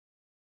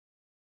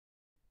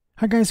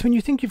Hi guys, when you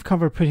think you've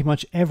covered pretty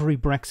much every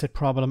Brexit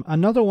problem,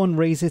 another one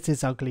raises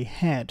its ugly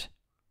head.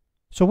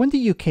 So when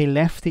the UK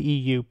left the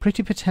EU,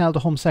 Priti Patel, the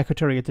Home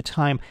Secretary at the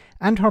time,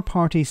 and her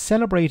party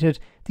celebrated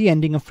the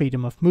ending of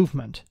freedom of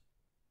movement.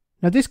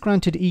 Now this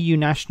granted EU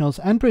nationals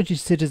and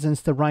British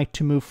citizens the right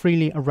to move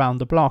freely around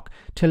the bloc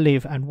to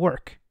live and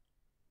work.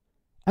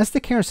 As the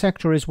care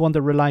sector is one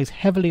that relies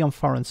heavily on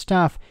foreign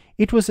staff,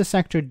 it was a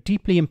sector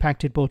deeply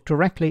impacted both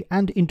directly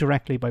and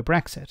indirectly by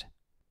Brexit.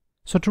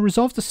 So to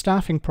resolve the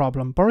staffing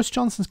problem, Boris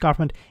Johnson's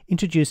government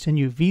introduced a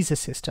new visa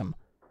system.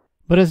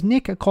 But as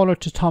Nick, a caller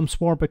to Tom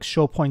Swarbrick's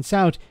show, points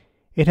out,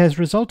 it has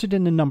resulted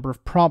in a number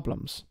of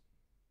problems.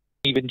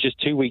 Even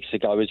just 2 weeks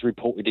ago, as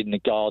reported in The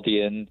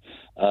Guardian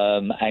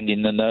and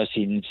in the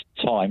Nursing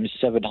Times,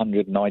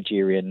 700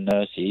 Nigerian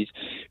nurses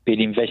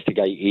being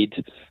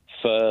investigated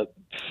for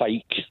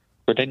fake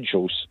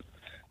credentials.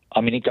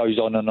 I mean, it goes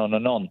on and on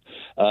and on.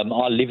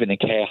 I live in a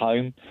care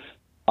home.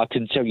 I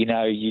can tell you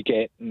now, you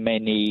get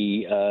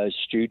many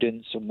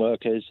students and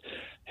workers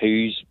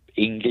whose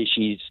English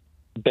is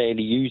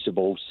barely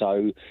usable,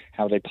 so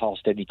how they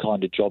passed any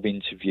kind of job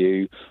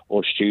interview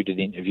or student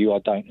interview, I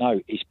don't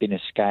know. It's been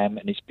a scam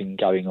and it's been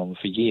going on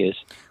for years.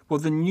 Well,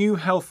 the new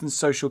health and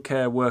social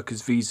care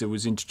workers visa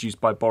was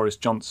introduced by Boris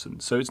Johnson,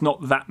 so it's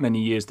not that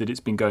many years that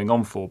it's been going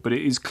on for, but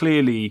it is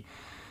clearly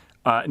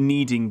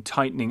needing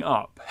tightening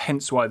up,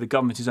 hence why the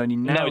government is only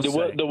now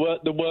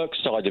the work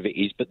side of it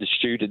is, but the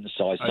student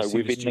side. So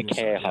within the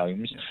care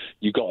homes,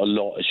 you've got a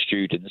lot of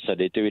students, so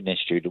they're doing their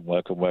student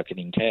work and working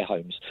in care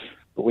homes.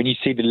 But when you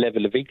see the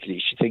level of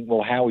English, you think,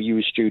 well, how are you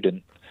a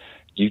student?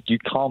 You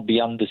can't be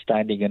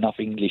understanding enough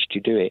English to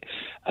do it.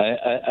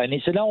 And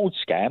it's an old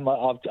scam.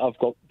 I've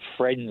got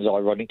friends,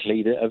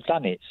 ironically, that have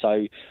done it.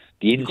 So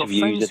the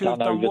interviews are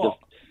done over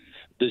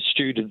the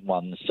student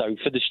ones. So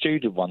for the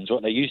student ones,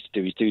 what they used to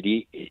do is do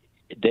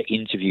the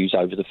interviews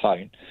over the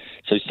phone.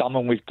 So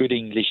someone with good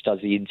English does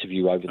the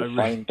interview over the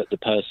phone, but the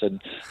person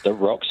that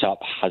rocks up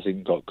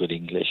hasn't got good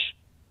English.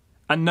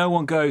 And no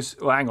one goes,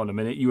 well, hang on a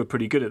minute, you were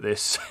pretty good at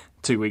this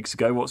 2 weeks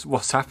ago.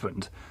 What's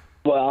happened?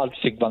 Well,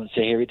 I think once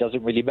they're here, it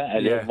doesn't really matter.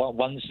 Yeah.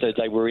 Once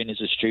they were in as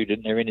a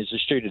student, they're in as a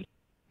student.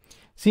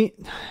 See,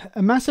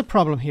 a massive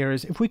problem here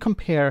is if we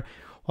compare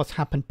what's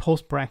happened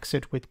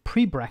post-Brexit with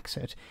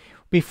pre-Brexit,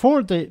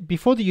 before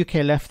the UK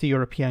left the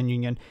European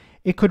Union,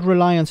 it could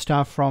rely on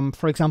staff from,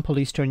 for example,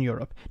 Eastern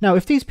Europe. Now,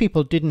 if these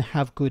people didn't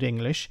have good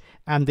English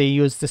and they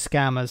used the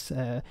scam, as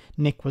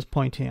Nick was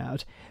pointing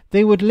out,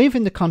 they would live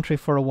in the country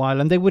for a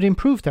while and they would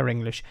improve their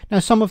English. Now,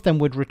 some of them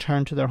would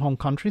return to their home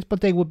countries,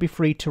 but they would be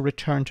free to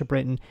return to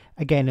Britain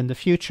again in the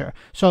future.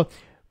 So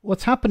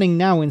what's happening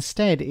now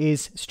instead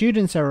is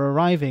students are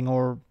arriving,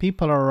 or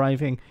people are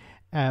arriving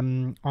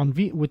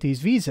with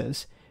these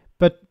visas,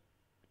 but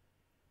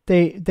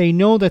they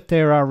know that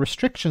there are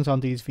restrictions on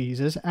these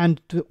visas,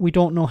 and we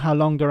don't know how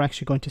long they're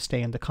actually going to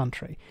stay in the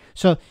country.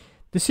 So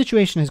the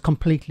situation has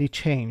completely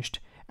changed.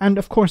 And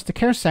of course, the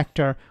care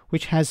sector,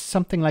 which has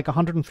something like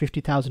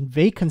 150,000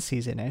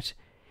 vacancies in it,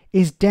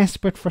 is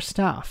desperate for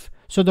staff.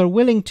 So they're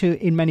willing to,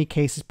 in many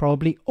cases,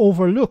 probably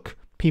overlook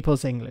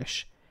people's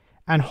English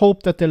and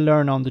hope that they'll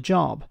learn on the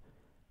job.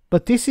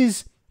 But this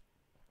is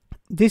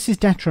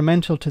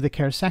detrimental to the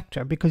care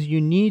sector, because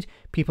you need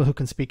people who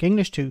can speak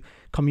English to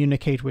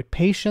communicate with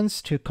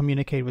patients, to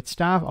communicate with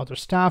staff, other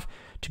staff,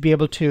 to be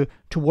able to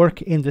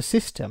work in the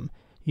system.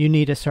 You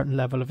need a certain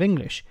level of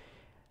English.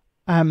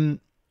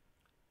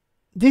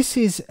 This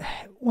is,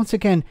 once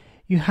again,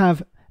 you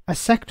have a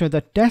sector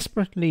that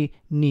desperately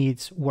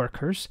needs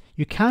workers.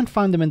 You can't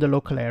find them in the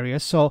local area.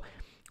 So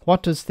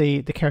what does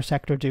the care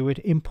sector do? It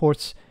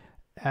imports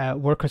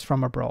workers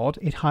from abroad.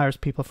 It hires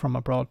people from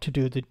abroad to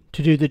do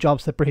the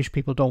jobs that British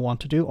people don't want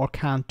to do or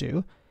can't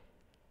do.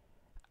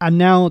 And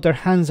now their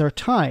hands are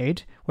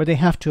tied, where they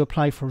have to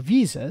apply for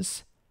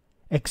visas,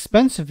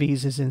 expensive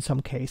visas in some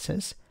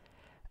cases,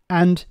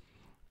 and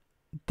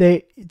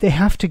they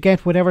have to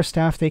get whatever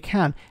staff they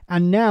can.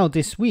 And now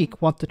this week,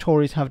 what the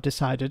Tories have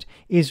decided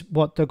is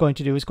what they're going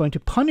to do is going to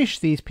punish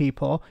these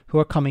people who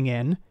are coming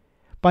in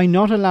by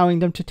not allowing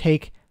them to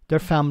take their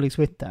families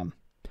with them.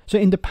 So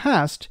in the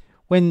past,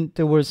 when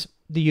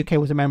the UK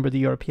was a member of the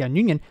European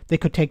Union, they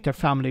could take their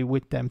family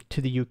with them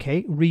to the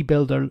UK,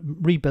 rebuild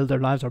their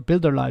lives, or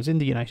build their lives in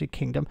the United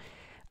Kingdom,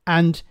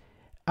 and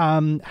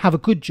have a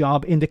good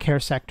job in the care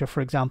sector,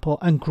 for example,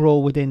 and grow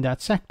within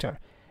that sector.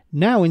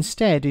 Now,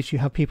 instead, is you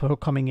have people who are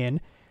coming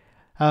in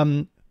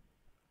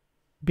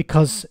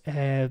because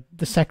the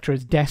sector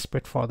is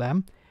desperate for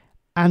them,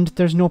 and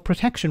there's no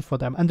protection for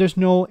them, and there's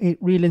no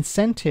real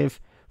incentive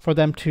for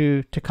them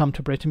to come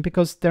to Britain,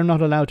 because they're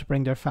not allowed to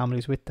bring their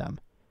families with them.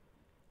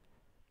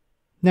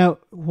 Now,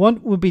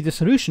 what would be the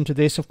solution to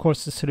this? Of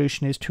course, the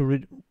solution is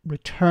to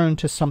return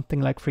to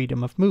something like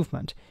freedom of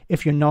movement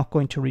if you're not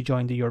going to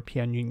rejoin the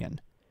European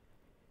Union.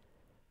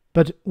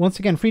 But once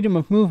again, freedom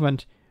of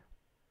movement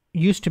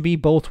used to be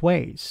both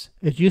ways.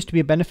 It used to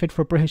be a benefit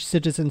for British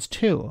citizens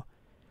too.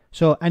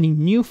 So any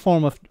new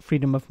form of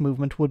freedom of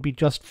movement would be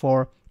just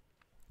for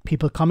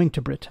people coming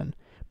to Britain.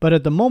 But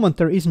at the moment,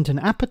 there isn't an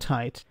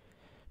appetite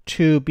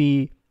to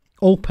be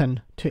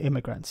open to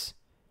immigrants.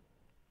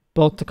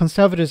 Both the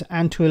Conservatives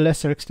and to a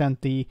lesser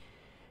extent the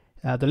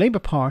Labour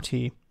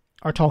Party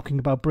are talking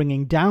about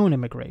bringing down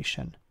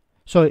immigration.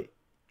 So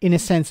in a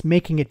sense,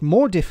 making it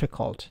more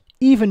difficult,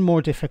 even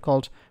more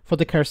difficult for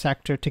the care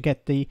sector to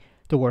get the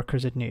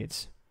workers it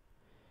needs.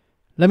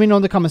 Let me know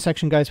in the comment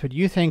section, guys, what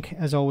you think.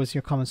 As always,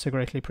 your comments are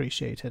greatly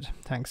appreciated.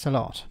 Thanks a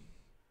lot.